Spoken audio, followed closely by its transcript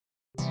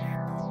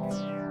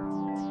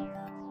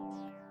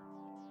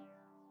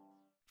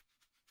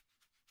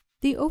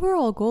The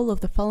overall goal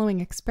of the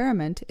following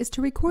experiment is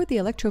to record the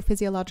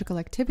electrophysiological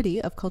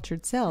activity of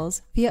cultured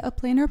cells via a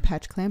planar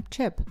patch clamp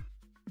chip.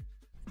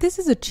 This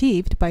is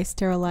achieved by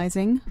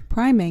sterilizing,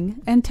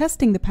 priming, and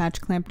testing the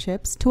patch clamp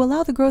chips to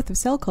allow the growth of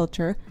cell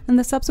culture and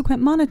the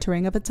subsequent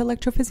monitoring of its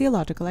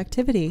electrophysiological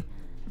activity.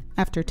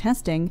 After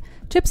testing,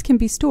 chips can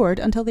be stored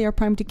until they are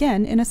primed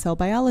again in a cell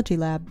biology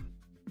lab.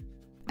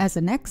 As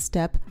a next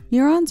step,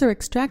 neurons are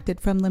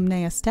extracted from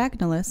Limnaea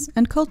stagnalis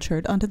and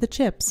cultured onto the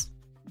chips.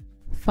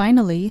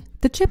 Finally,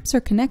 the chips are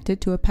connected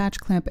to a patch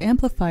clamp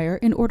amplifier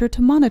in order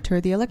to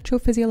monitor the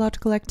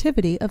electrophysiological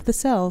activity of the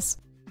cells.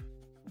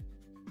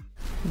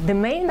 The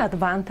main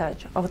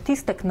advantage of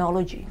this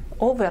technology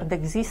over the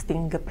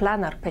existing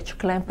planar patch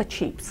clamp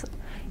chips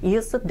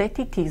is that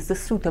it is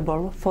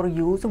suitable for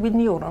use with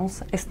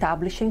neurons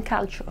established in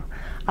culture,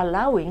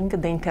 allowing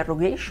the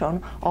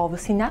interrogation of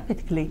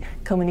synaptically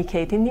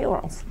communicating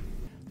neurons.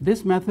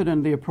 This method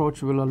and the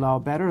approach will allow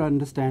better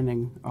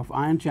understanding of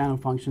ion channel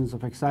functions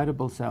of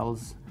excitable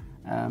cells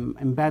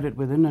embedded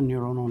within a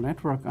neuronal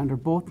network under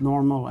both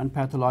normal and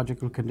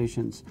pathological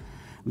conditions.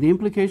 The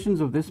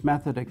implications of this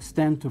method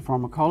extend to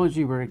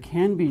pharmacology, where it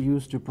can be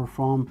used to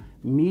perform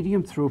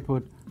medium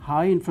throughput,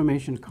 high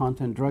information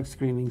content drug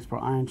screenings for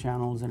ion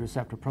channels and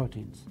receptor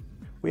proteins.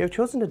 We have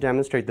chosen to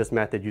demonstrate this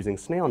method using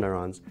snail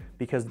neurons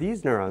because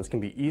these neurons can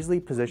be easily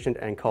positioned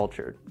and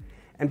cultured.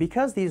 And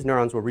because these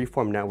neurons will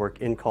reform network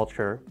in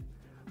culture,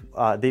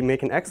 they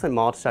make an excellent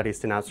model to study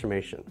synapse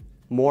formation.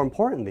 More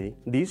importantly,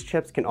 these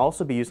chips can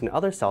also be used in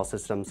other cell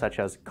systems such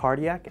as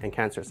cardiac and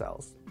cancer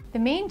cells. The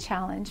main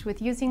challenge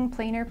with using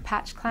planar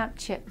patch clamp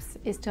chips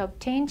is to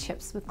obtain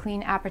chips with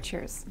clean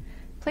apertures.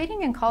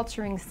 Plating and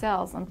culturing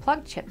cells on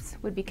plugged chips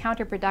would be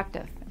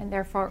counterproductive, and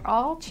therefore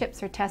all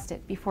chips are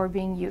tested before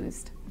being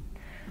used.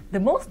 The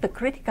most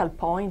critical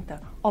point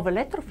of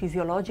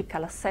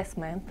electrophysiological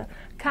assessment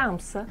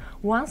comes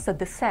once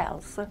the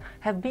cells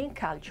have been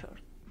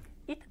cultured.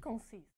 It consists